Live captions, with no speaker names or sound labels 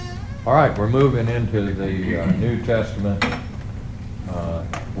All right, we're moving into the New Testament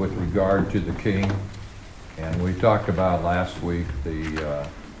with regard to the King, and we talked about last week the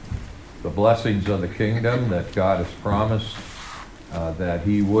blessings of the kingdom that God has promised, that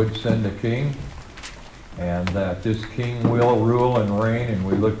He would send a king, and that this king will rule and reign. And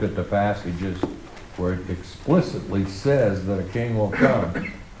we looked at the passages where it explicitly says that a king will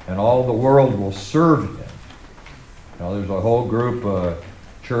come, and all the world will serve him. Now, there's a whole group of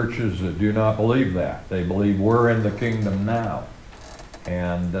churches that do not believe that. They believe we're in the kingdom now,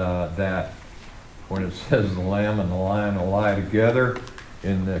 and that when it says the lamb and the lion will lie together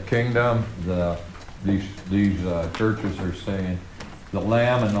in the kingdom, these churches are saying the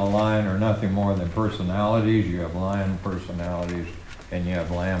lamb and the lion are nothing more than personalities. You have lion personalities and you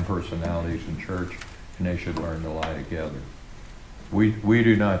have lamb personalities in church, and they should learn to lie together. We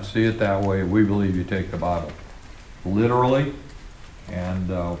do not see it that way. We believe you take the Bible literally, and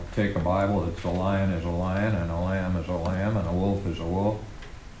take a Bible that's a lion is a lion, and a lamb is a lamb, and a wolf is a wolf,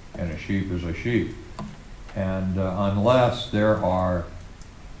 and a sheep is a sheep. And unless there are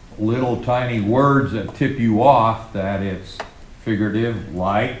little tiny words that tip you off that it's figurative,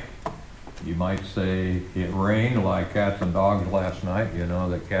 like you might say it rained like cats and dogs last night. You know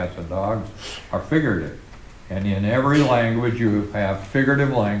that cats and dogs are figurative. And in every language you have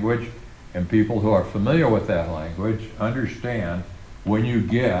figurative language, and people who are familiar with that language understand when you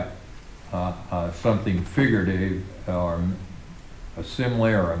get something figurative or a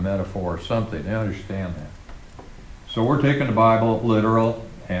simile or a metaphor or something, they understand that. So we're taking the Bible literal,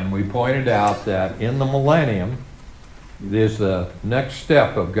 and we pointed out that in the millennium is the next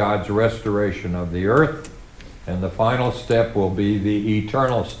step of God's restoration of the earth, and the final step will be the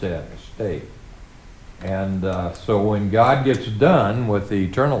eternal state. And so when God gets done with the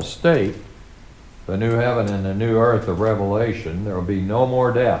eternal state, the new heaven and the new earth of Revelation, there will be no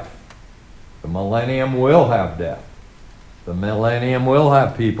more death. The millennium will have death. The millennium will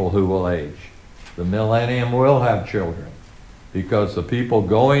have people who will age. The millennium will have children, because the people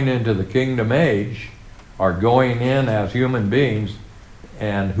going into the kingdom age are going in as human beings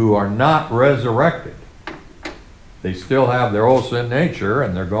and who are not resurrected. They still have their old sin nature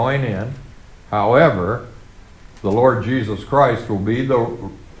and they're going in. However, the Lord Jesus Christ will be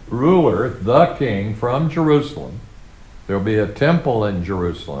the ruler, the king from Jerusalem. There will be a temple in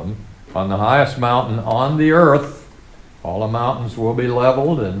Jerusalem on the highest mountain on the earth. All the mountains will be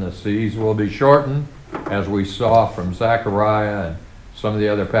leveled and the seas will be shortened, as we saw from Zechariah and some of the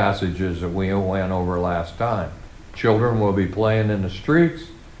other passages that we went over last time. Children will be playing in the streets.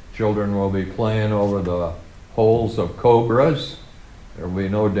 Children will be playing over the holes of cobras. There will be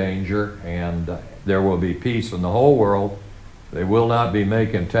no danger, and there will be peace in the whole world. They will not be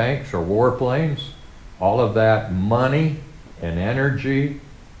making tanks or warplanes. All of that money and energy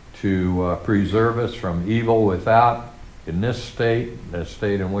to preserve us from evil without, in this state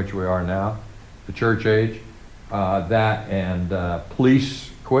in which we are now, the church age, that and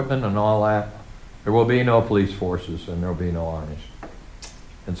police equipment and all that. There will be no police forces and there will be no armies.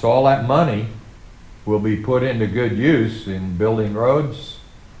 And so all that money will be put into good use in building roads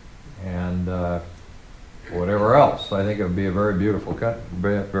and whatever else. I think it would be a very beautiful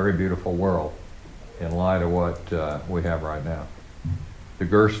very world in light of what we have right now. The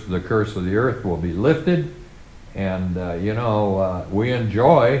curse of the earth will be lifted, and we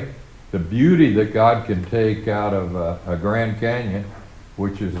enjoy the beauty that God can take out of a Grand Canyon,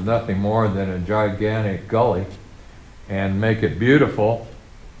 which is nothing more than a gigantic gully, and make it beautiful.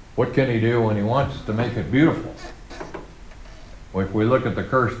 What can He do when He wants to make it beautiful? Well, if we look at the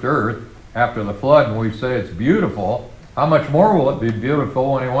cursed earth after the flood and we say it's beautiful, how much more will it be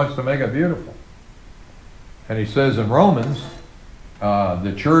beautiful when He wants to make it beautiful? And He says in Romans,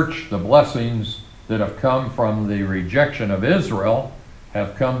 the church, the blessings that have come from the rejection of Israel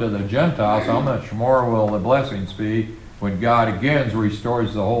have come to the Gentiles. How much more will the blessings be when God again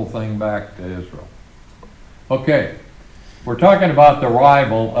restores the whole thing back to Israel? Okay, we're talking about the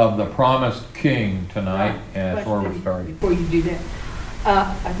arrival of the promised king tonight, and that's where we're starting. Before you do that,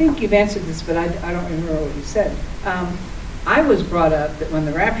 I think you've answered this, but I don't remember what you said. I was brought up that when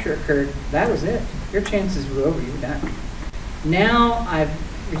the rapture occurred, that was it. Your chances were over. You're done. Now I've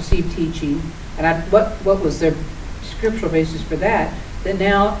received teaching, and what was their scriptural basis for that? That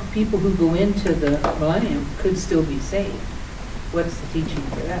now people who go into the millennium could still be saved. What's the teaching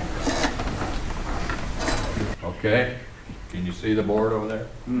for that? Okay. Can you see the board over there?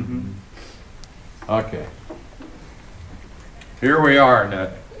 Mm-hmm. Okay. Here we are.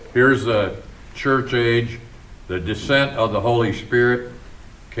 Now, here's the church age. The descent of the Holy Spirit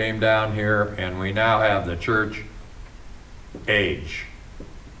came down here, and we now have the church age.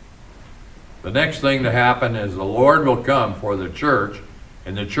 The next thing to happen is the Lord will come for the church,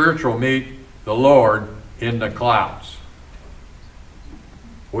 and the church will meet the Lord in the clouds.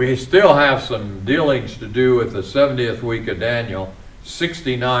 We still have some dealings to do with the 70th week of Daniel.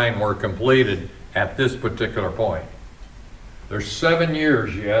 69 were completed at this particular point. There's 7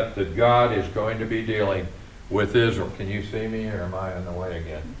 years yet that God is going to be dealing with Israel. Can you see me, or am I in the way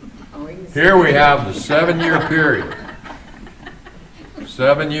again? Here we have the 7-year period.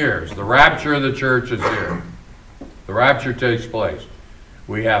 7 years. The rapture of the church is here. The rapture takes place.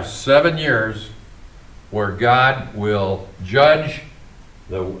 We have 7 years where God will judge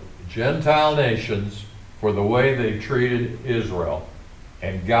the Gentile nations for the way they treated Israel.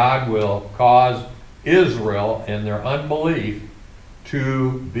 And God will cause Israel in their unbelief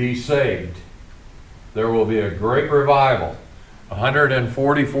to be saved. There will be a great revival.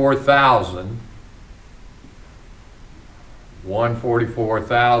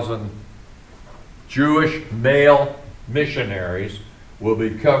 144,000 Jewish male missionaries will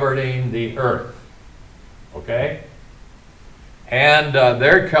be covering the earth. Okay? And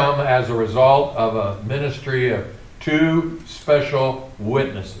they come as a result of a ministry of 2 special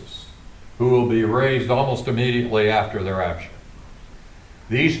witnesses who will be raised almost immediately after the rapture.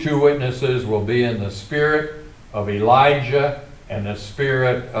 These 2 witnesses will be in the spirit of Elijah and the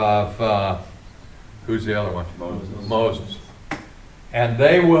spirit of, who's the other one? Moses. And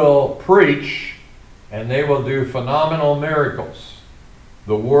they will preach, and they will do phenomenal miracles.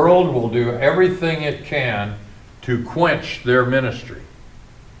 The world will do everything it can to quench their ministry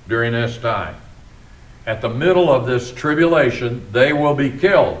during this time. At the middle of this tribulation, they will be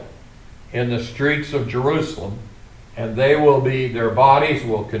killed in the streets of Jerusalem, and their bodies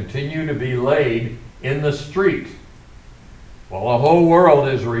will continue to be laid in the street. While the whole world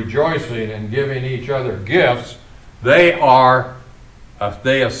is rejoicing and giving each other gifts, they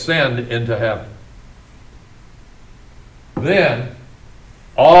ascend into heaven. Then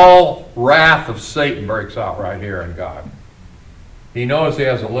all wrath of Satan breaks out right here in God. He knows he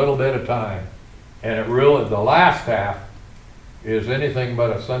has a little bit of time, and the last half is anything but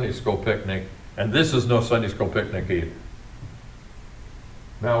a Sunday school picnic, and this is no Sunday school picnic either.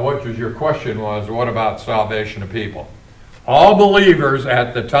 Now, what was your question was, what about salvation of people? All believers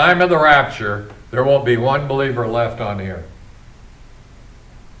at the time of the rapture, there won't be one believer left on the earth.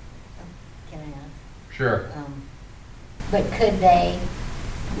 Can I ask? Sure. But could they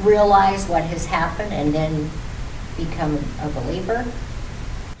realize what has happened and then become a believer?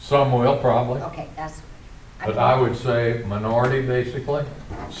 Some will, probably. Okay, that's... But I would say minority, basically.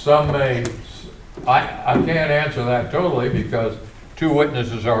 Some may, I can't answer that totally because 2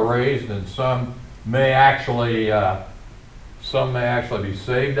 witnesses are raised, and some may actually be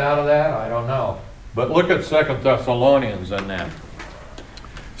saved out of that. I don't know. But look at 2 Thessalonians in that.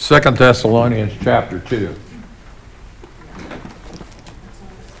 2 Thessalonians chapter 2.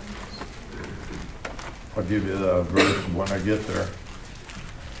 I'll give you the verse when I get there.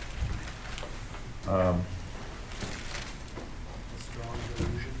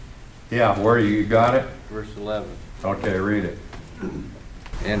 Yeah, where you got it? Verse 11. Okay, read it.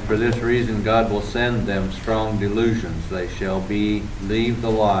 And for this reason God will send them strong delusions. They shall believe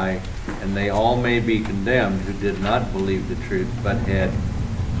the lie, and they all may be condemned who did not believe the truth, but had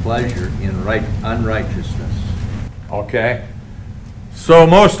pleasure in unrighteousness. Okay. So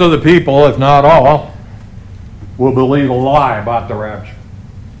most of the people, if not all, will believe a lie about the rapture.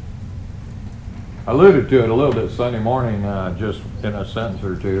 I alluded to it a little bit Sunday morning, just in a sentence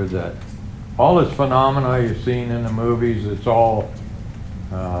or two, that all this phenomena you've seen in the movies, it's all,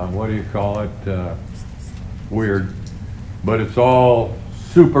 what do you call it, weird, but it's all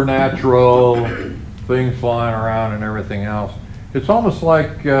supernatural, things flying around and everything else. It's almost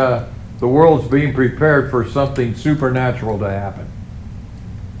like the world's being prepared for something supernatural to happen.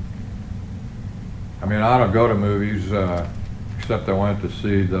 I mean, I don't go to movies, except I went to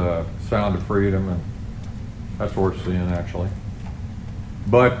see the Sound of Freedom, and that's worth seeing, actually.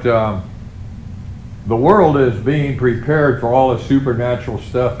 But the world is being prepared for all the supernatural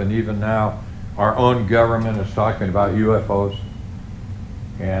stuff, and even now our own government is talking about UFOs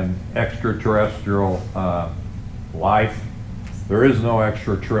and extraterrestrial life. There is no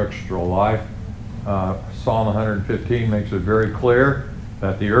extraterrestrial life. Psalm 115 makes it very clear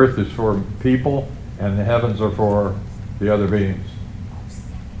that the earth is for people and the heavens are for the other beings.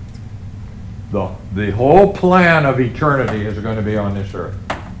 The whole plan of eternity is going to be on this earth.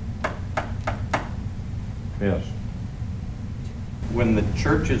 Yes. When the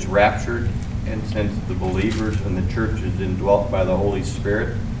church is raptured, and since the believers and the church is indwelt by the Holy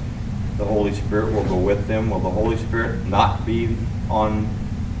Spirit will go with them. Will the Holy Spirit not be on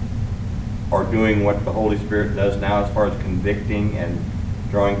are doing what the Holy Spirit does now as far as convicting and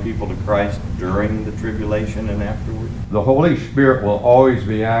drawing people to Christ during the tribulation and afterwards? The Holy Spirit will always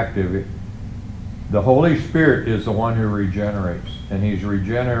be active. The Holy Spirit is the one who regenerates, and He's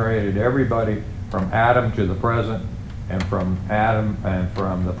regenerated everybody from Adam to the present, and from Adam and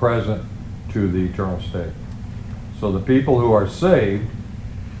from the present to the eternal state. So the people who are saved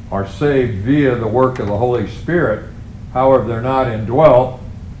via the work of the Holy Spirit. However, they're not indwelt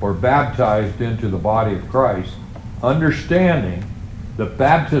or baptized into the body of Christ, understanding the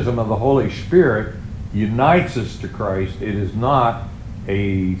baptism of the Holy Spirit unites us to Christ. It is not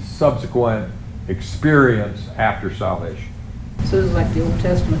a subsequent experience after salvation. So it's like the Old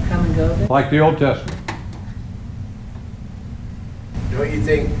Testament come and go then? Like the Old Testament. Don't you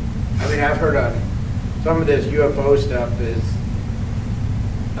think, I mean, I've heard on some of this UFO stuff is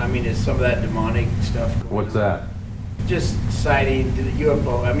some of that demonic stuff going What's on. that? Just citing the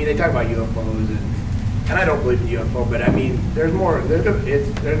UFO, I mean, they talk about UFOs and I don't believe in UFO, but I mean, there's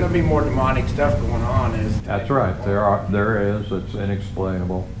gonna be more demonic stuff going on as. That's right. There is. It's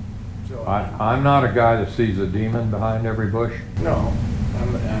inexplainable. So, I'm not a guy that sees a demon behind every bush. no,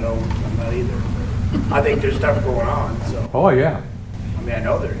 I'm not either. I think there's stuff going on, so, Oh yeah. I mean, I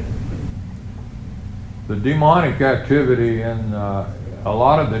know there is. The demonic activity in a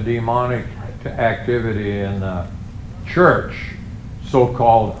lot of the demonic activity in church,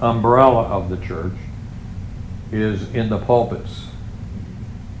 so-called umbrella of the church, is in the pulpits.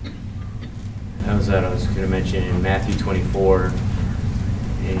 That was what I was going to mention in Matthew 24.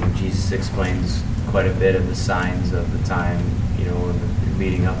 And Jesus explains quite a bit of the signs of the time,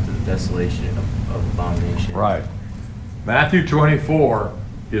 leading up to the desolation of abomination. Right. Matthew 24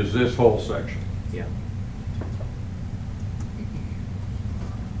 is this whole section. Yeah.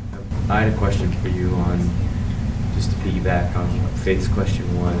 I had a question for you on, just to piggyback on what Faith's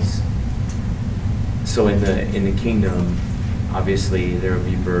question was. So in the kingdom, obviously there will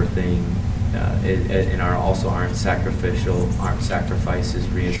be birthing, and aren't sacrifices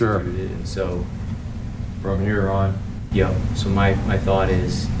reinstituted, Sure. and so. From here on. Yep. So my thought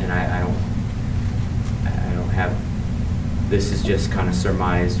is, and I don't have. This is just kind of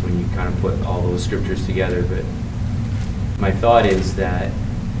surmised when you kind of put all those scriptures together, but my thought is that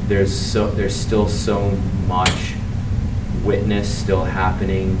there's still so much witness still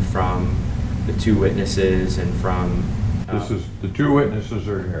happening from the two witnesses and from. The two witnesses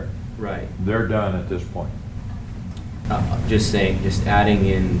are here. Right. They're done at this point. Just adding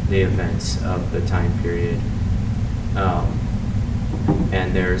in the events of the time period.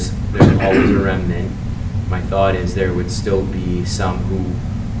 And there's always a remnant. My thought is there would still be some who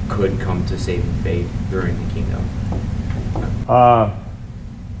could come to saving faith during the kingdom.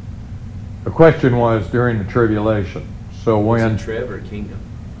 The question was during the tribulation. So Was when it trib or kingdom?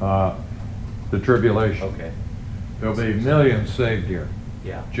 the tribulation, Okay. there'll be millions saved here,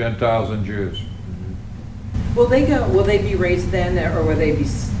 Yeah. Gentiles and Jews. Will they be raised then, or will they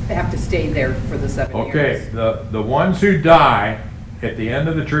have to stay there for the 7 years? Okay, the ones who die at the end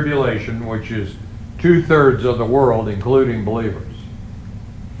of the tribulation, which is 2/3 of the world, including believers.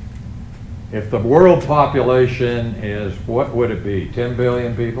 If the world population is, what would it be, 10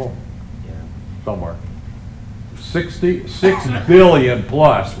 billion people? Yeah. Somewhere. 6 billion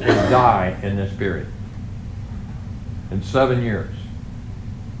plus will die in this period. In 7 years.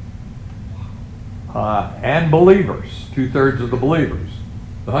 And believers, 2/3 of the believers.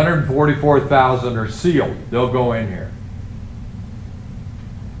 The 144,000 are sealed. They'll go in here.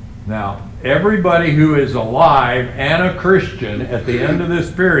 Now, everybody who is alive and a Christian at the end of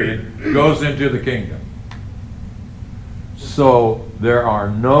this period goes into the kingdom. So there are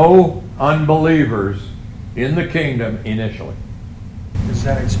no unbelievers in the kingdom initially. Is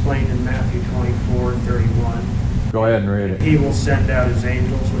that explained in Matthew 24:31? Go ahead and read it. He will send out his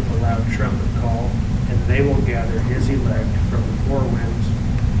angels with a loud trumpet call, and they will gather his elect from the four winds,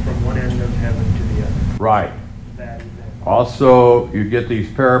 from one end of heaven to the other. Right. That event. Also, you get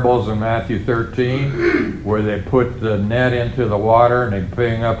these parables in Matthew 13 where they put the net into the water and they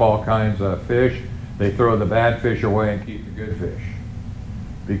bring up all kinds of fish. They throw the bad fish away and keep the good fish.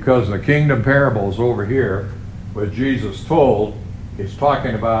 Because the kingdom parables over here, what Jesus told, is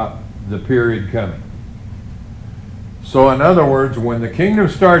talking about the period coming. So in other words, when the kingdom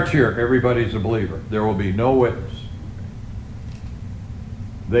starts here, everybody's a believer. There will be no witness.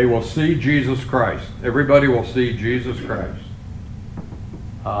 They will see Jesus Christ. Everybody will see Jesus Christ.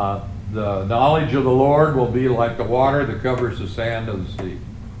 The knowledge of the Lord will be like the water that covers the sand of the sea.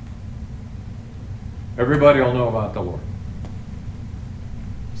 Everybody will know about the Lord.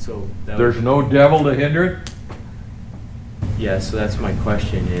 So that There's no devil to hinder it. Yeah, so that's my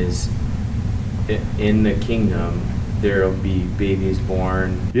question is, in the kingdom, there'll be babies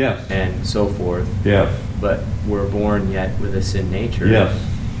born. Yes. And so forth. Yes. But we're born yet with a sin nature. Yes.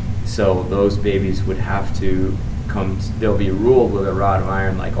 So those babies would have to they'll be ruled with a rod of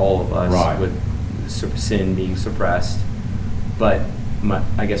iron like all of us, Right. with sin being suppressed. But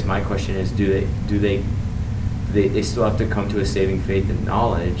I guess my question is, do they still have to come to a saving faith and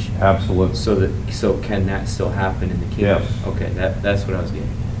knowledge? Absolutely. So can that still happen in the kingdom? Yes. Okay, that's what I was getting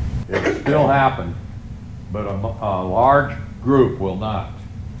at. It still happen, but a large group will not.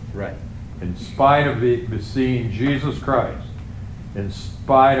 Right. In spite of seeing Jesus Christ, in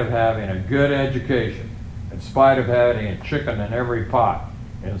spite of having a good education, in spite of having a chicken in every pot,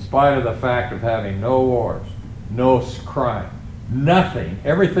 in spite of the fact of having no wars, no crime, nothing,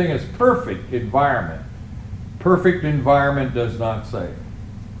 everything is perfect environment. Perfect environment does not save.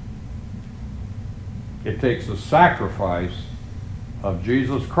 It takes the sacrifice of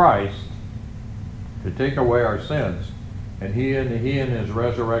Jesus Christ to take away our sins, and he and his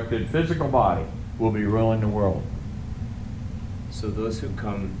resurrected physical body will be ruling the world. So those who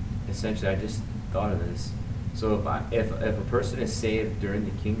come, essentially, I just thought of this. So if a person is saved during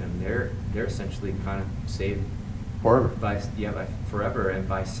the kingdom, they're essentially kind of saved Forever. by forever and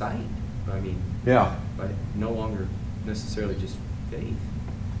by sight. I mean, Yeah. but no longer necessarily just faith.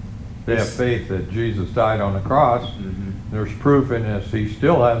 They have faith that Jesus died on the cross. Mm-hmm. There's proof in this. He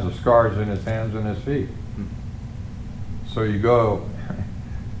still has the scars in his hands and his feet. So if you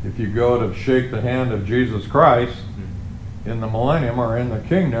go to shake the hand of Jesus Christ in the millennium or in the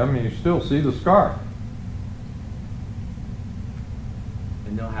kingdom, you still see the scar.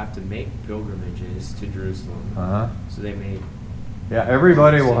 And they'll have to make pilgrimages to Jerusalem. Uh-huh. So they may. Yeah,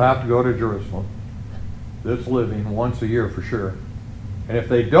 everybody will have to go to Jerusalem that's living once a year for sure. And if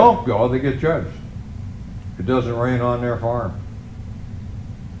they don't go, they get judged. It doesn't rain on their farm.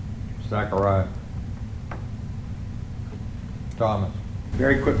 Zechariah. Thomas.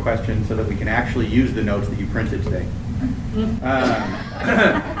 Very quick question so that we can actually use the notes that you printed today.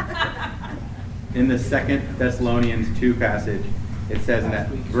 In the 2 Thessalonians 2 passage, it says in that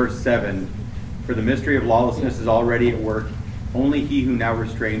verse 7, "For the mystery of lawlessness is already at work. Only he who now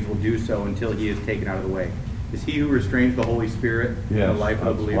restrains will do so until he is taken out of the way." Is he who restrains the Holy Spirit in the life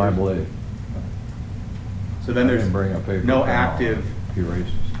of the believer? Yes, I believe. So then I there's didn't bring a paper no pen. active. He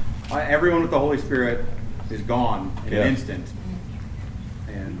races. Everyone with the Holy Spirit is gone in Yeah. an instant.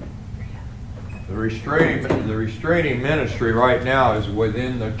 And The restraining ministry right now is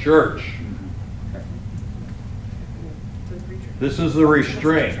within the church. This is the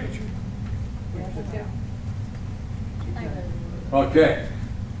restraint. Okay.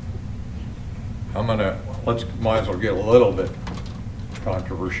 Might as well get a little bit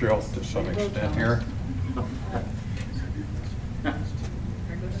controversial to some extent here.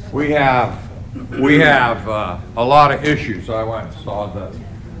 We have a lot of issues. I went and saw the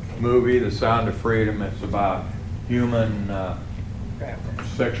movie, The Sound of Freedom. It's about human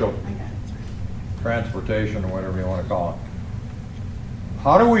sexual transportation or whatever you want to call it.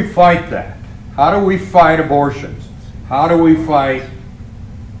 How do we fight that? How do we fight abortions? How do we fight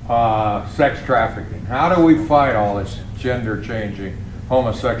sex trafficking? How do we fight all this gender changing,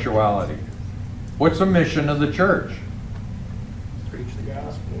 homosexuality? What's the mission of the church? Preach the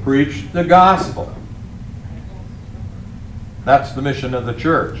gospel. Preach the gospel. That's the mission of the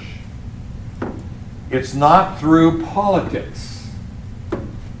church. It's not through politics.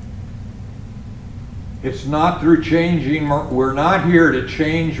 It's not through changing. We're not here to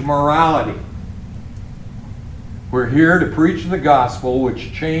change morality. We're here to preach the gospel,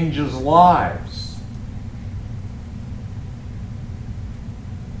 which changes lives.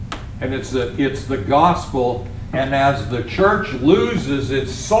 And it's the gospel, and as the church loses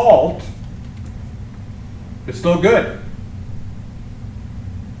its salt, it's no good.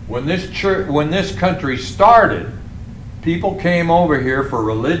 When this country started, people came over here for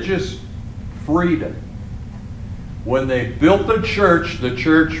religious freedom. When they built the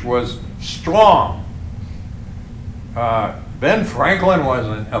church was strong. Ben Franklin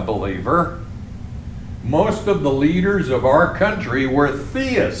wasn't a believer. Most of the leaders of our country were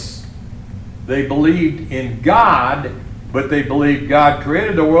theists. They believed in God, but they believed God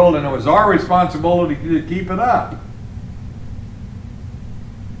created the world and it was our responsibility to keep it up.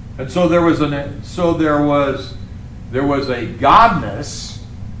 And so there was a godness,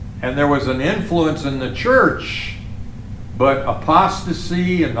 and there was an influence in the church, but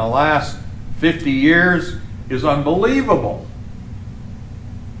apostasy in the last 50 years is unbelievable.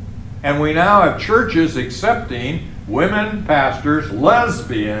 And we now have churches accepting women pastors,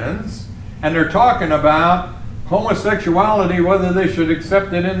 lesbians, and they're talking about homosexuality, whether they should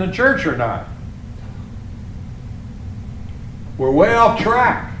accept it in the church or not. We're way off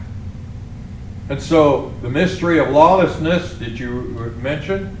track. And so the mystery of lawlessness that you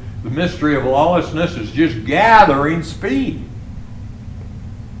mentioned, the mystery of lawlessness is just gathering speed.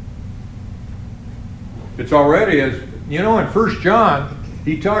 It's already, as you know, in 1 John,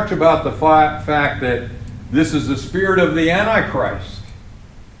 he talks about the fact that this is the spirit of the Antichrist.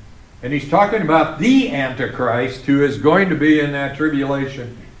 And he's talking about the Antichrist who is going to be in that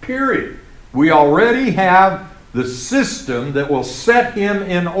tribulation period. We already have the system that will set him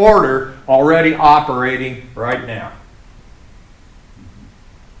in order already operating right now.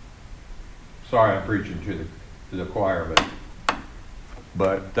 Sorry, I'm preaching to the choir,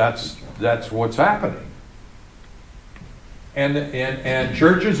 but that's what's happening. And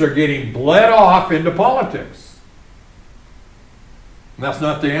churches are getting bled off into politics. And that's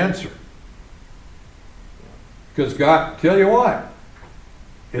not the answer. Because God, tell you what,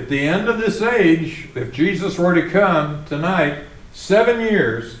 at the end of this age, if Jesus were to come tonight, 7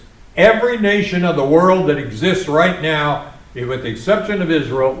 years, every nation of the world that exists right now, with the exception of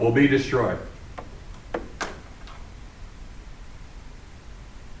Israel, will be destroyed.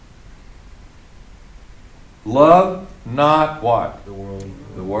 Love not what? The world.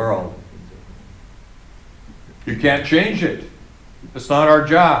 The world. You can't change it. It's not our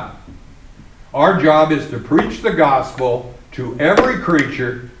job. Our job is to preach the gospel to every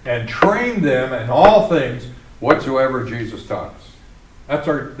creature and train them in all things whatsoever Jesus taught us.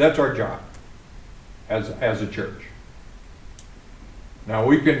 That's our job as a church. Now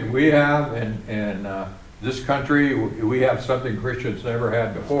we have in this country, we have something Christians never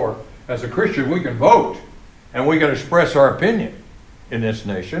had before. As a Christian, we can vote and we can express our opinion in this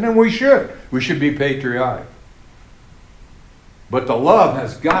nation, and we should. We should be patriotic. But the love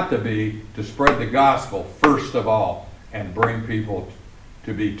has got to be to spread the gospel first of all and bring people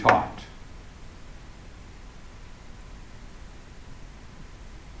to be taught.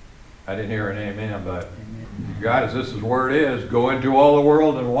 I didn't hear an amen, but guys, this is where it is. Go into all the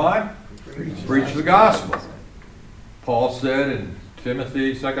world and what? Preach the gospel. Paul said in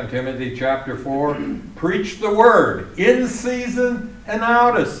Timothy, 2 Timothy chapter 4, preach the word in season and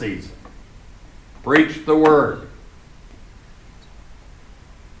out of season. Preach the word.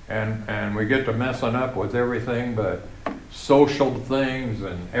 And we get to messing up with everything but social things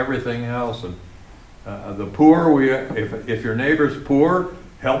and everything else. And the poor, if your neighbor's poor,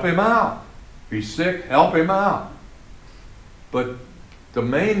 help him out. If he's sick, help him out. But the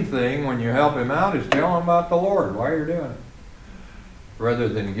main thing when you help him out is tell him about the Lord, why you're doing it. Rather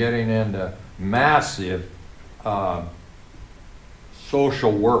than getting into massive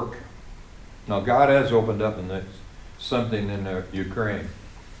social work. Now God has opened up something in Ukraine.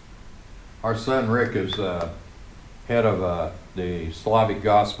 Our son Rick is head of the Slavic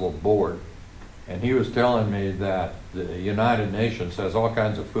Gospel Board, and he was telling me that the United Nations has all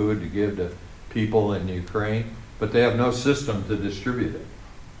kinds of food to give to people in Ukraine, but they have no system to distribute it.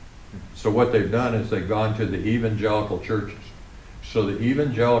 So what they've done is they've gone to the evangelical churches. So the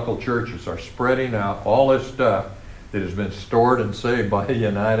evangelical churches are spreading out all this stuff that has been stored and saved by the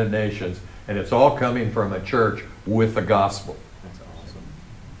United Nations, and it's all coming from a church with the gospel. That's awesome.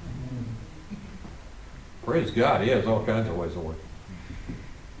 Praise God, he has all kinds of ways of working.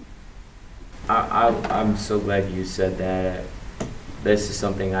 I'm so glad you said that. This is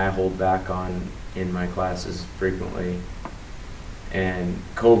something I hold back on in my classes frequently. And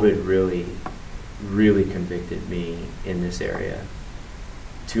COVID really convicted me in this area.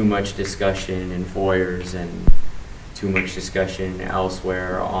 Too much discussion in foyers and too much discussion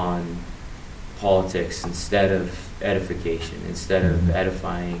elsewhere on politics instead of edification, instead of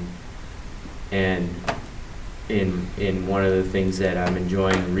edifying. And in one of the things that I'm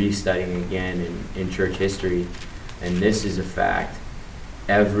enjoying restudying again in church history, and this is a fact,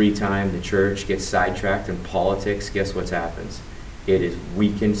 every time the church gets sidetracked in politics, guess what happens? It is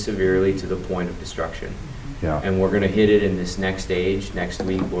weakened severely to the point of destruction. Yeah. And we're going to hit it in this next stage, next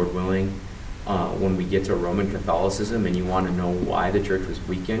week, Lord willing, when we get to Roman Catholicism, and you want to know why the church was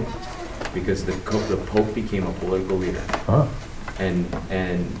weakened? Because the Pope became a political leader. Huh. And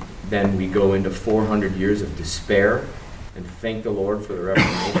then we go into 400 years of despair, and thank the Lord for the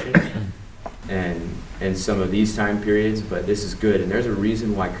Reformation and some of these time periods, but this is good. And there's a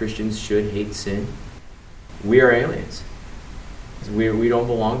reason why Christians should hate sin. We are aliens. We don't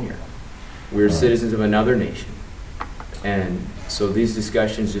belong here. We're citizens of another nation. And so these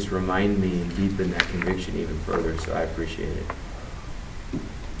discussions just remind me and deepen that conviction even further, so I appreciate it.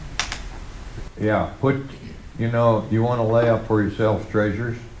 Yeah, you want to lay up for yourselves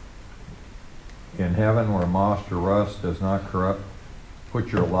treasures in heaven where moss or rust does not corrupt.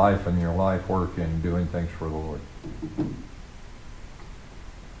 Put your life and your life work in doing things for the Lord.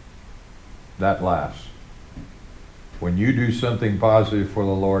 that lasts. When you do something positive for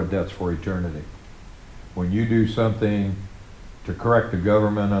the Lord, that's for eternity. When you do something to correct the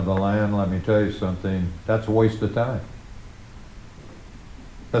government of the land, let me tell you something, that's a waste of time.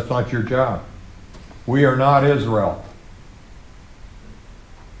 That's not your job. We are not Israel.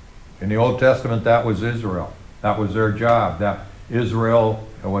 In the Old Testament, that was Israel. That was their job. That Israel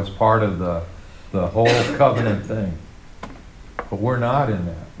was part of the whole covenant thing. But we're not in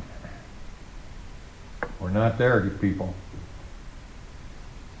that. We're not there, people.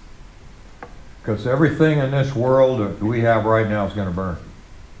 Because everything in this world that we have right now is going to burn.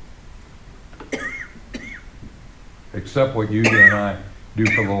 Except what you and I do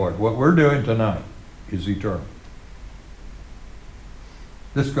for the Lord. What we're doing tonight is eternal.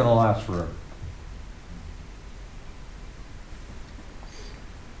 This is going to last forever.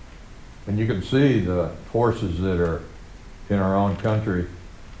 And you can see the forces that are in our own country.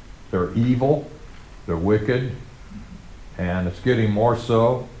 They're evil, they're wicked, and it's getting more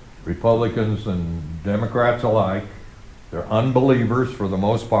so. Republicans and Democrats alike. They're unbelievers for the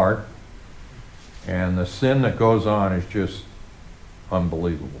most part. And the sin that goes on is just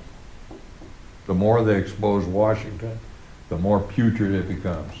unbelievable. The more they expose Washington, the more putrid it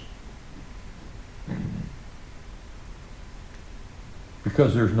becomes.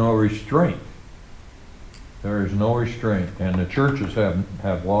 Because there's no restraint. There is no restraint. And the churches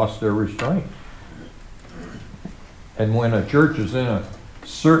have lost their restraint. And when a church is in a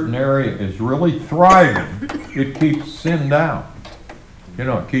certain area is really thriving, it keeps sin down. You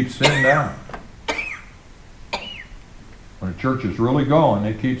know, it keeps sin down. When a church is really going,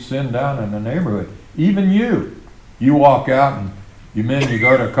 it keeps sin down in the neighborhood. Even you walk out and you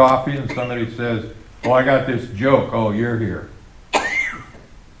go to coffee and somebody says, "Oh, I got this joke. Oh, you're here."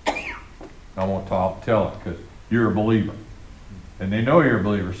 I won't tell it because you're a believer, and they know you're a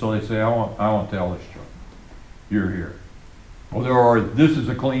believer, so they say, "I won't tell this joke. You're here." Or "This is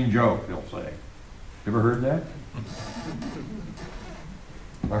a clean joke," they'll say. Ever heard that?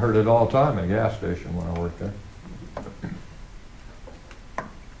 I heard it all the time at a gas station when I worked there.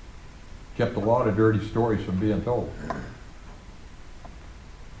 Kept a lot of dirty stories from being told.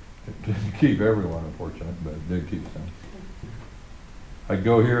 It didn't keep everyone, unfortunately, but it did keep some. I'd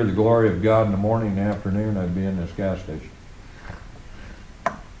go hear the glory of God in the morning and the afternoon, I'd be in this gas station.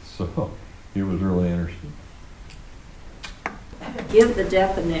 So it was really interesting. Give the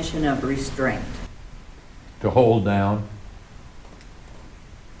definition of restraint. To hold down,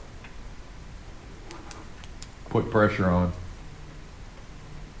 put pressure on.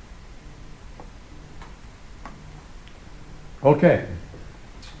 Okay.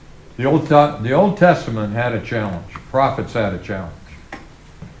 The Old Testament had a challenge. Prophets had a challenge.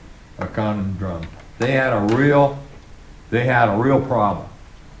 A conundrum. They had a real problem.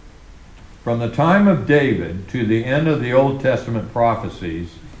 From the time of David to the end of the Old Testament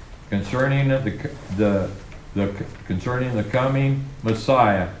prophecies concerning the coming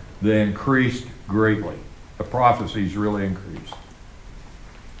Messiah, they increased greatly. The prophecies really increased.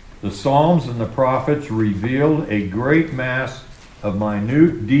 The Psalms and the prophets revealed a great mass of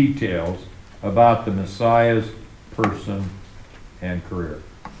minute details about the Messiah's person and career.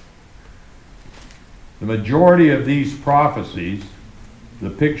 The majority of these prophecies, the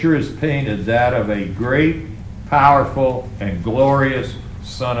picture is painted that of a great, powerful, and glorious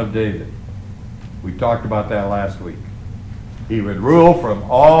Son of David. We talked about that last week. He would rule from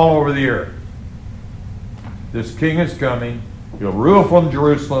all over the earth. This king is coming. He'll rule from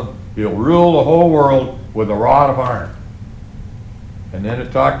Jerusalem. He'll rule the whole world with a rod of iron. And then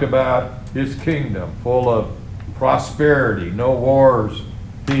it talked about his kingdom full of prosperity, no wars,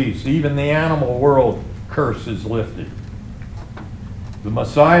 peace. Even the animal world curse is lifted. The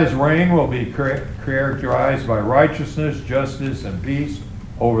Messiah's reign will be characterized by righteousness, justice, and peace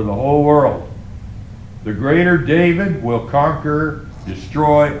over the whole world. The greater David will conquer,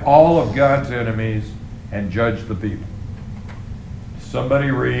 destroy all of God's enemies, and judge the people.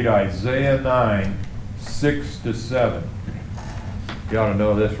 Somebody read Isaiah 9, 6-7. You ought to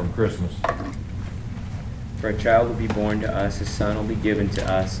know this from Christmas. For a child will be born to us, a son will be given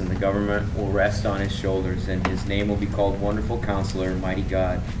to us, and the government will rest on his shoulders, and his name will be called Wonderful Counselor, Mighty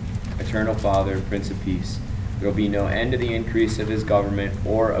God, Eternal Father, Prince of Peace. There will be no end to the increase of his government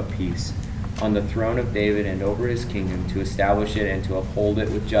or of peace on the throne of David and over his kingdom, to establish it and to uphold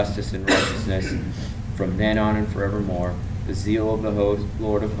it with justice and righteousness from then on and forevermore. The zeal of the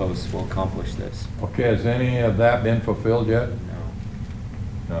Lord of hosts will accomplish this. Okay, has any of that been fulfilled yet?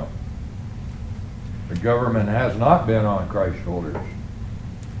 No. The government has not been on Christ's shoulders.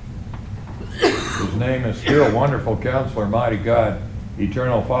 His name is still Wonderful Counselor, Mighty God.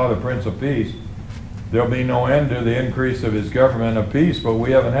 eternal Father, Prince of Peace, there'll be no end to the increase of his government of peace, but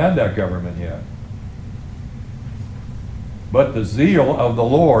we haven't had that government yet. But the zeal of the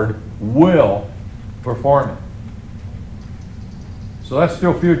Lord will perform it. So that's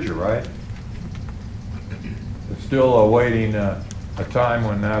still future, right? It's still awaiting a time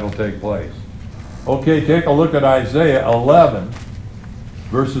when that'll take place. Okay, take a look at Isaiah 11,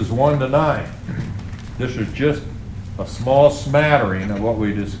 verses 1 to 9. This is just a small smattering of what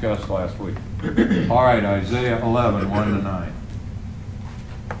we discussed last week. All right, Isaiah 11, 1 to 9.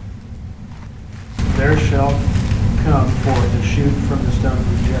 There shall come forth a shoot from the stump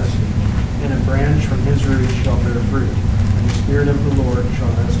of Jesse, and a branch from his roots shall bear fruit, and the Spirit of the Lord shall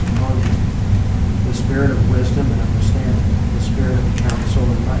rest upon him, the Spirit of wisdom and understanding, the Spirit of counsel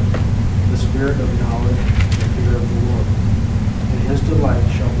and might, the Spirit of knowledge and the fear of the Lord. And his delight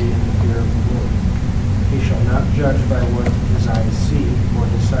shall be in the fear of the Lord. He shall not judge by what his eyes see, or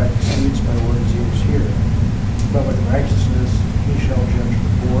decide disputes by what his ears hear, but with righteousness he shall judge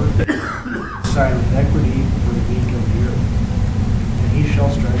the poor, decide with equity for the meek of the earth. And he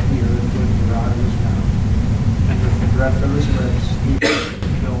shall strike the earth with the rod of his mouth, and with the breath of his lips he shall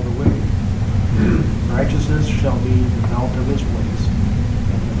kill the wicked. Righteousness shall be the belt of his waist,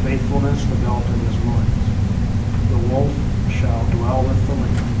 and the faithfulness the belt of his loins. The wolf shall dwell with the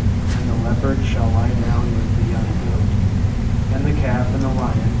lamb, and the leopard shall lie down with the young goat, and the calf and the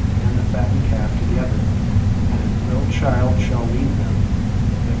lion and the fattened calf together, and a little child shall lead them.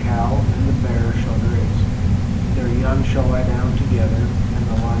 The cow and the bear shall graze. Their young shall lie down together, and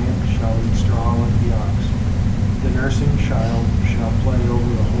the lion shall eat straw like the ox. The nursing child shall play over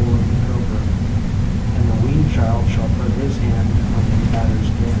the hole of the cobra, and the weaned child shall put his hand on the adder's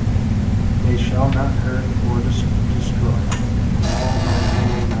den. They shall not hurt or destroy all my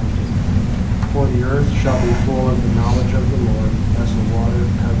holy mountain. For the earth shall be full of the knowledge of the Lord, as the water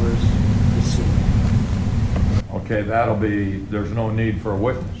covers the sea. Okay, that'll be, there's no need for a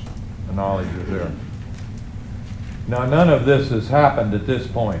witness. The knowledge is there. Now, none of this has happened at this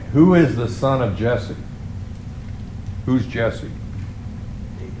point. Who is the son of Jesse? Who's Jesse?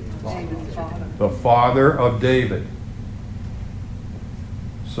 David's father. The father of David.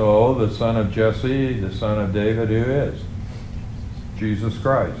 So, the son of Jesse, the son of David, who is? Jesus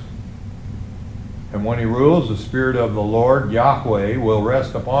Christ. And when he rules, the Spirit of the Lord, Yahweh, will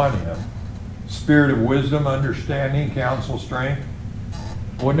rest upon him. Spirit of wisdom, understanding, counsel, strength.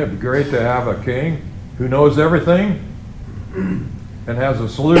 Wouldn't it be great to have a king who knows everything and has a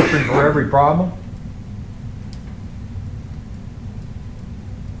solution for every problem?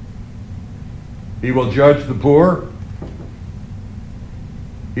 He will judge the poor.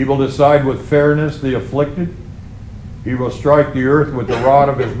 He will decide with fairness the afflicted. He will strike the earth with the rod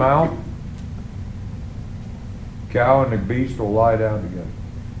of his mouth. Cow and the beast will lie down together.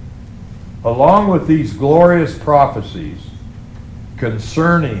 Along with these glorious prophecies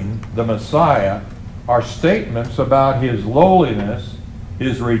concerning the Messiah are statements about his lowliness,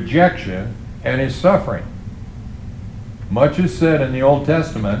 his rejection, and his suffering. Much is said in the Old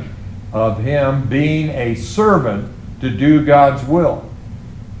Testament of him being a servant to do God's will.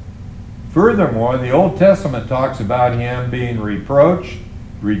 Furthermore, the Old Testament talks about him being reproached,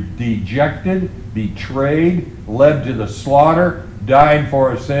 dejected, betrayed, led to the slaughter, dying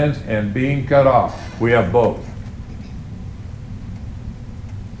for his sins, and being cut off. We have both.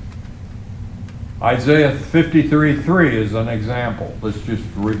 Isaiah 53:3 is an example. That's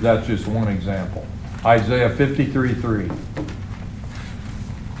just one example. Isaiah 53:3.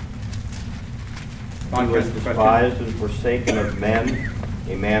 He was despised and forsaken of men,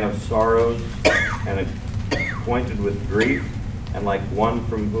 a man of sorrows, and acquainted with grief, and like one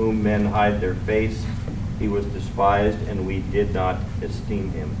from whom men hide their face, he was despised, and we did not esteem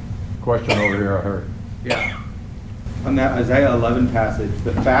him. Question over here, I heard. Yeah. On that Isaiah 11 passage,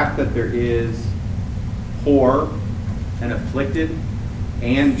 the fact that there is poor and afflicted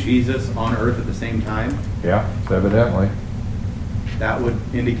and Jesus on earth at the same time, Yeah, evidently. that would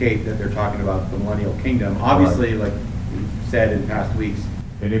indicate that they're talking about the millennial kingdom. Obviously, like we've said in past weeks,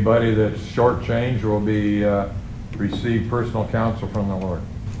 Anybody that's shortchanged will be receive personal counsel from the Lord.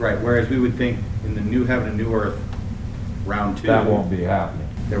 right, whereas we would think in the new heaven and new earth, round 2, That won't be happening.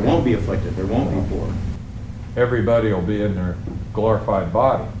 there won't be afflicted, there won't be poor. Everybody will be in their glorified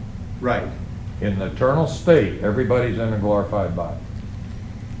body. Right. In the eternal state, everybody's in a glorified body.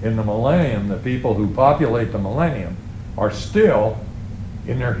 In the millennium, the people who populate the millennium are still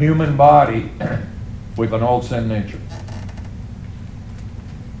in their human body with an old sin nature.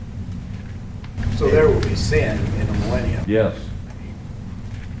 So there will be sin in the millennium. Yes.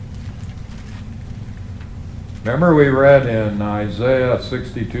 Remember we read in Isaiah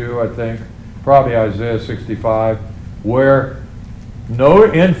 62, I think, probably Isaiah 65, where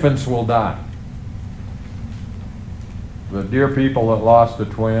no infants will die. The dear people that lost a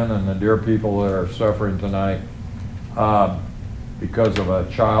twin and the dear people that are suffering tonight because of a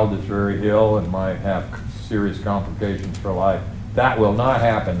child that's very ill and might have serious complications for life, that will not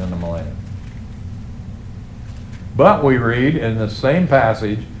happen in the millennium. But we read in the same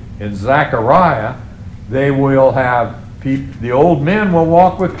passage in Zechariah, they will have the old men will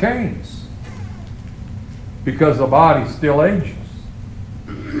walk with canes because the body still ages.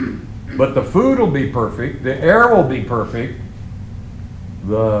 But the food will be perfect, the air will be perfect,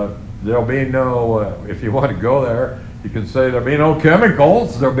 there'll be no, if you want to go there, you can say there'll be no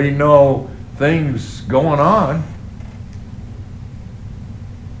chemicals, there'll be no things going on.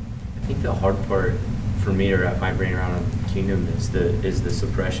 I think the hard part for me to wrap my brain around in the kingdom is the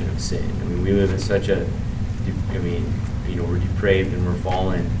suppression of sin. I mean, we live in such a, we're depraved and we're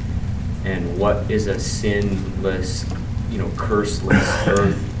fallen. And what is a sinless, curseless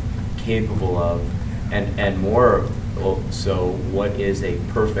earth capable of? And more so, what is a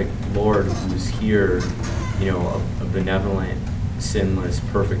perfect Lord who's here, a benevolent, sinless,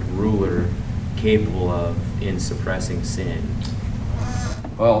 perfect ruler capable of in suppressing sin?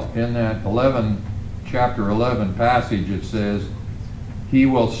 Well, in that chapter 11 passage, it says, he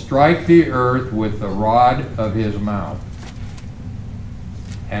will strike the earth with the rod of his mouth,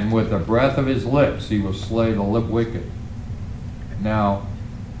 and with the breath of his lips he will slay the wicked. Now,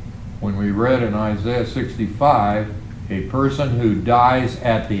 when we read in Isaiah 65, a person who dies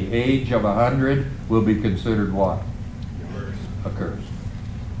at the age of 100 will be considered what? Accursed.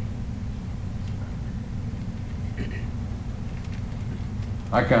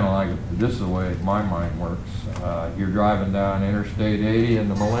 I kind of like it. This is the way my mind works. You're driving down Interstate 80 in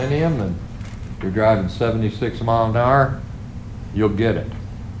the millennium, and you're driving 76 miles an hour, you'll get it.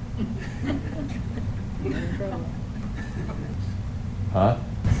 Huh?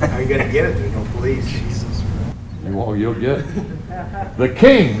 How are you going to get it? There's no police. Jesus. You'll get it. The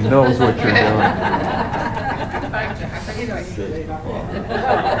king knows what you're doing.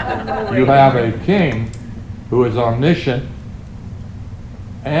 You have a king who is omniscient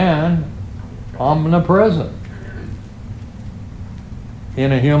and omnipresent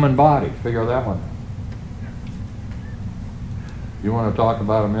in a human body. Figure that one out. You want to talk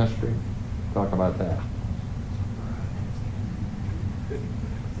about a mystery? Talk about that.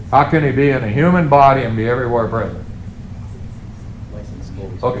 How can he be in a human body and be everywhere present?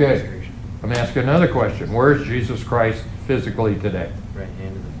 Okay, let me ask you another question. Where's Jesus Christ physically today? Right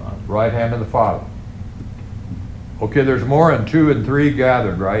hand of the Father. Right hand of the Father. Okay, there's more than 2 and 3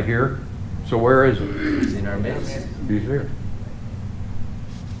 gathered right here. So where is he? He's in our midst. He's here.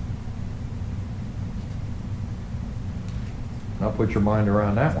 Now put your mind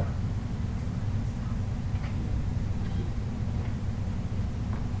around that one.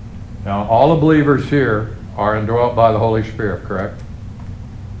 Now all the believers here are indwelt by the Holy Spirit, correct?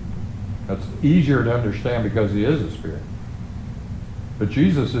 That's easier to understand because he is a spirit. But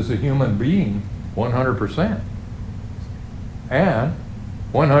Jesus is a human being 100%. And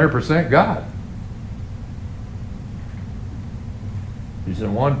 100% God. He's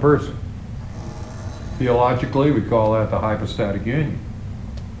in one person. Theologically, we call that the hypostatic union.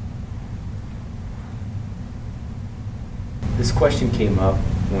 This question came up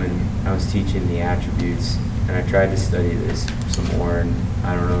when I was teaching the attributes, and I tried to study this some more, and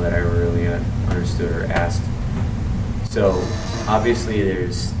I don't know that I really understood or asked. So obviously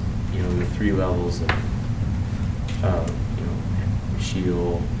there's the 3 levels of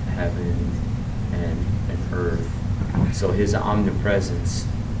Sheol, heaven, and earth. So his omnipresence,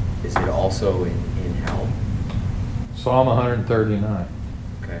 is it also in hell? Psalm 139.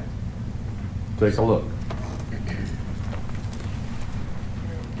 Okay. Take a look.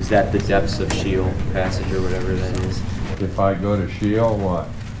 Is that the depths of Sheol passage or whatever that is? If I go to Sheol, what?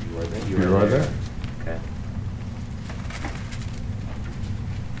 You are there. Okay.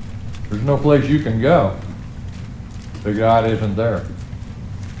 There's no place you can go. The God isn't there.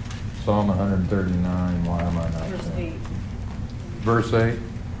 Psalm 139, why am I not Verse saying? 8. Verse 8.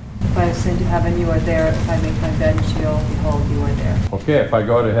 If I ascend to heaven, you are there. If I make my bed in Sheol, behold, you are there. Okay, if I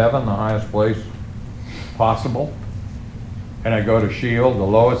go to heaven, the highest place possible, and I go to Sheol, the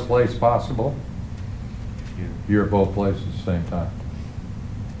lowest place possible, you're at both places at the same time.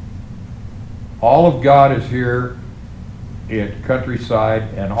 All of God is here at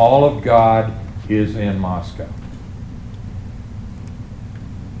Countryside, and all of God is in Moscow.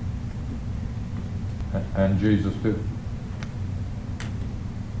 And Jesus too.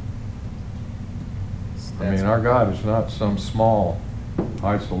 I mean, our God is not some small,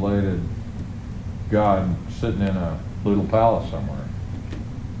 isolated God sitting in a little palace somewhere.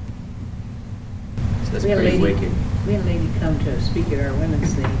 So that's We had a pretty lady- wicked. We had a lady come to speak at our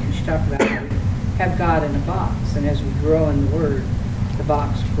women's thing, and she talked about how we have God in a box, and as we grow in the Word, the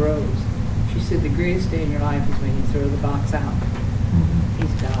box grows. She said the greatest day in your life is when you throw the box out.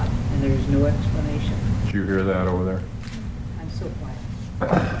 He's God, and there's no explanation. Did you hear that over there? I'm so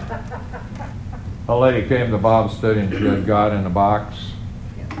quiet. A lady came to Bob's study and she had God in a box,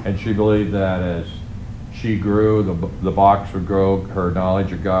 and she believed that as she grew, the box would grow, her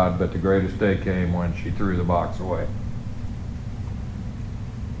knowledge of God, but the greatest day came when she threw the box away.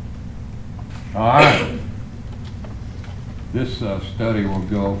 All right. This study will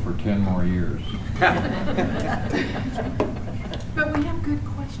go for 10 more years. But we have good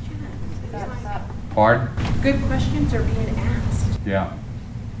questions. It's like, Pardon? good questions are being asked. Yeah.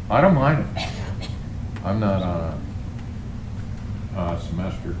 I don't mind it. I'm not on a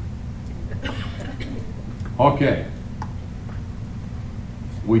semester. Okay.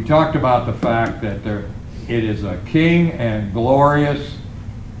 We talked about the fact that it is a king and glorious.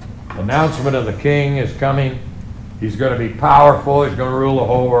 Announcement of the king is coming. He's going to be powerful. He's going to rule the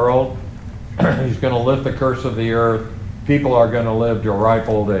whole world. He's going to lift the curse of the earth. People are going to live to a ripe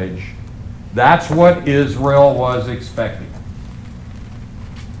old age. That's what Israel was expecting.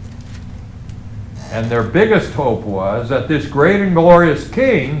 And their biggest hope was that this great and glorious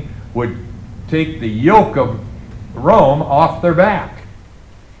king would take the yoke of Rome off their back.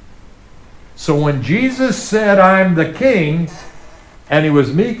 So when Jesus said, "I'm the king," and he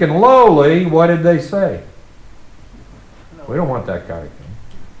was meek and lowly, what did they say? We don't want that kind of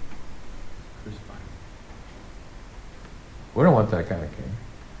king. We don't want that kind of king.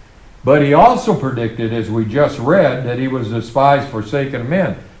 But he also predicted, as we just read, that he was despised, forsaken of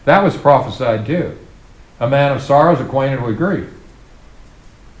men. That was prophesied too. A man of sorrows, acquainted with grief.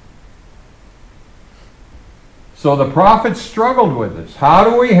 So the prophets struggled with this. How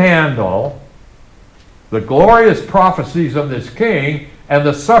do we handle the glorious prophecies of this king and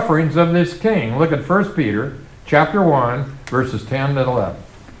the sufferings of this king? Look at 1 Peter chapter 1, verses 10 and 11.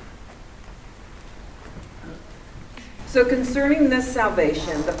 So concerning this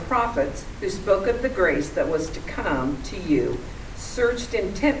salvation, the prophets who spoke of the grace that was to come to you searched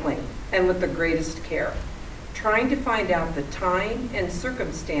intently and with the greatest care, trying to find out the time and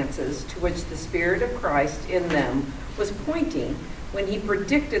circumstances to which the Spirit of Christ in them was pointing when he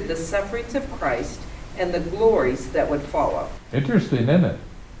predicted the sufferings of Christ and the glories that would follow. Interesting, isn't it?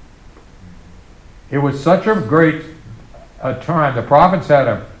 It was such a great time. The prophets had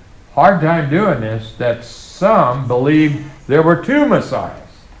a hard time doing this that some believed there were two Messiahs.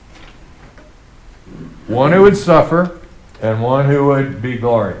 One who would suffer and one who would be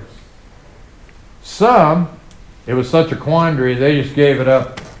glorious. Some, it was such a quandary, they just gave it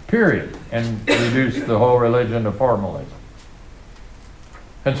up, period, and reduced the whole religion to formalism.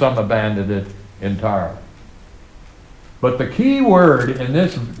 And some abandoned it entirely. But the key word in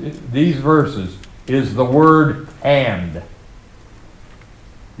these verses is the word "and."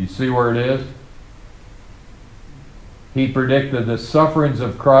 You see where it is? He predicted the sufferings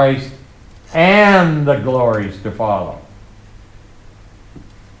of Christ and the glories to follow.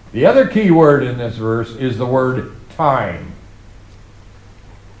 The other key word in this verse is the word "time."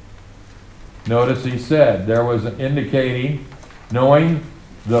 Notice he said there was an indicating, knowing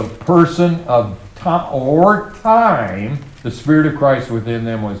the person of time, the Spirit of Christ within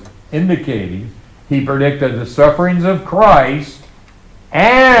them was indicating. He predicted the sufferings of Christ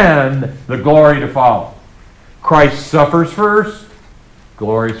and the glory to follow. Christ suffers first,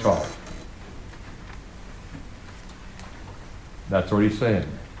 glories follow. That's what he's saying.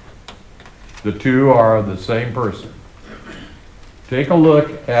 The two are the same person. Take a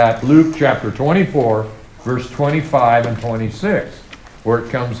look at Luke chapter 24, verse 25 and 26, where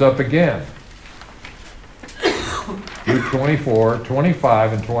it comes up again. Luke 24,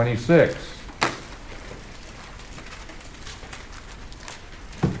 25 and 26.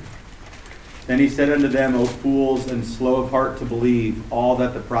 Then he said unto them, O fools, and slow of heart to believe all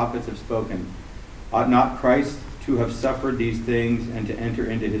that the prophets have spoken. Ought not Christ to have suffered these things and to enter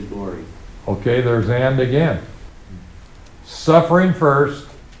into his glory? Okay, there's "and" again. Suffering first,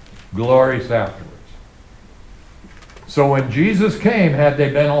 glories afterwards. So when Jesus came, had they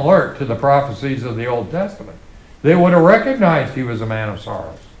been alert to the prophecies of the Old Testament, they would have recognized he was a man of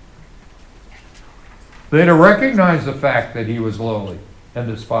sorrows. They'd have recognized the fact that he was lowly and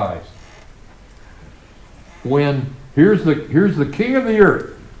despised. When here's the king of the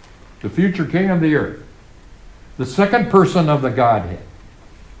earth, the future king of the earth, the second person of the Godhead,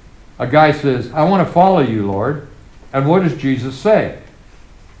 A guy says, I want to follow you, Lord. And what does Jesus say?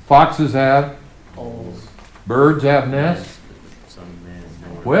 Foxes have Holes. birds have nests. Some man is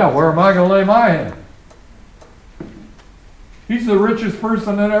nowhere. Well, where am I going to lay my head? He's the richest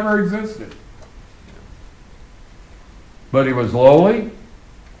person that ever existed. But he was lowly,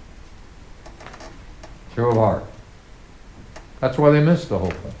 true of heart. That's why they missed the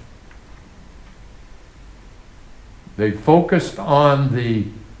whole thing. They focused on the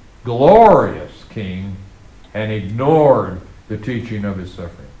glorious king and ignored the teaching of his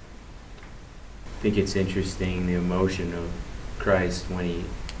suffering. I think it's interesting the emotion of Christ when he,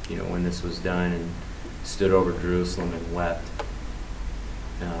 when this was done and stood over Jerusalem and wept.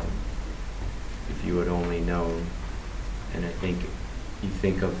 If you had only known. And I think you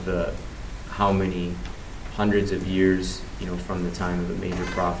think of how many hundreds of years, from the time of the major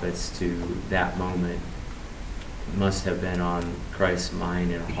prophets to that moment, must have been on Christ's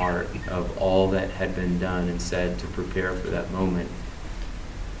mind and heart of all that had been done and said to prepare for that moment.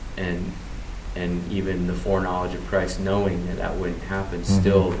 And even the foreknowledge of Christ knowing that wouldn't happen,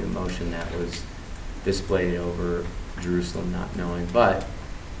 still the emotion that was displayed over Jerusalem not knowing. But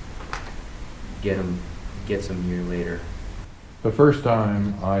get some year later. The first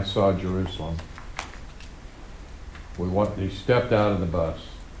time I saw Jerusalem, we stepped out of the bus,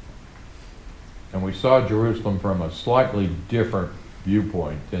 and we saw Jerusalem from a slightly different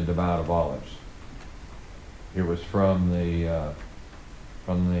viewpoint than the Mount of Olives. It was from a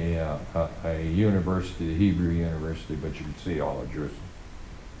university, the Hebrew University, but you could see all of Jerusalem.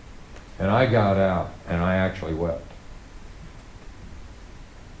 And I got out, and I actually wept.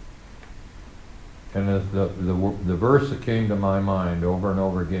 And the verse that came to my mind over and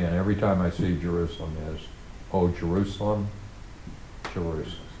over again, every time I see Jerusalem, is, "Oh, Jerusalem,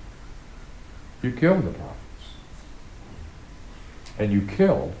 Jerusalem, you killed the prophets, and you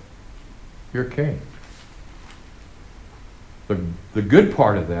killed your king." The good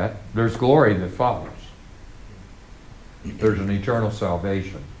part of that, there's glory that follows. There's an eternal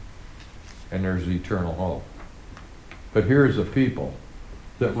salvation, and there's eternal hope. But here's a people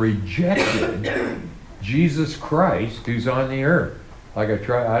that rejected Jesus Christ who's on the earth. Like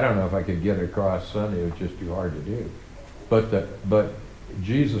I don't know if I could get it across Sunday, it was just too hard to do. But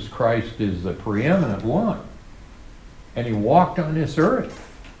Jesus Christ is the preeminent one. And he walked on this earth.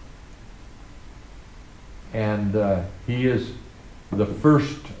 And he is the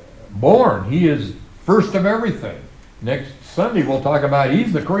firstborn. He is first of everything. Next Sunday we'll talk about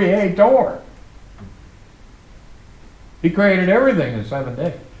he's the creator. He created everything in 7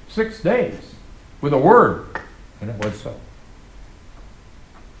 days, 6 days, with a word, and it was so.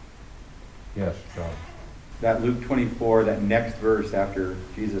 Yes, John. That Luke 24, that next verse after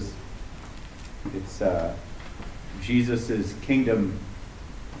Jesus, it's Jesus' kingdom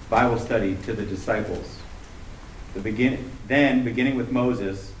Bible study to the disciples. Beginning with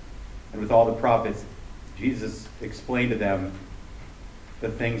Moses and with all the prophets, Jesus explained to them the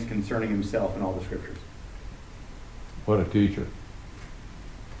things concerning himself in all the scriptures. What a teacher.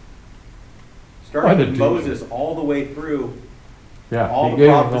 Starting with Moses all the way through. Yeah, all he the gave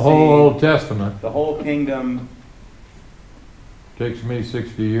prophecy, the whole Old Testament. The whole kingdom. Takes me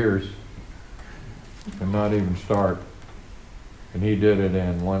 60 years and not even start. And he did it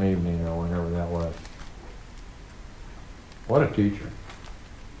in one evening or whenever that was. What a teacher.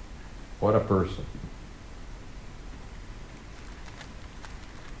 What a person.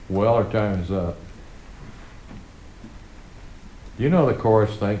 Well, our time is up. You know the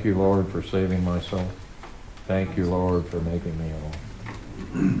chorus, "Thank you, Lord, for saving my soul. Thank you, Lord, for making me whole."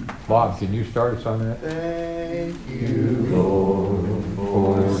 Bob, can you start us on that? Thank you, Lord,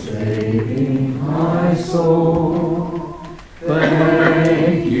 for saving my soul.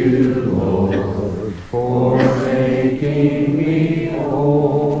 Thank you, Lord, for making me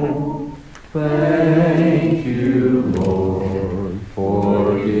whole. Thank you, Lord,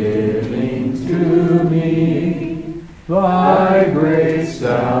 for giving to me thy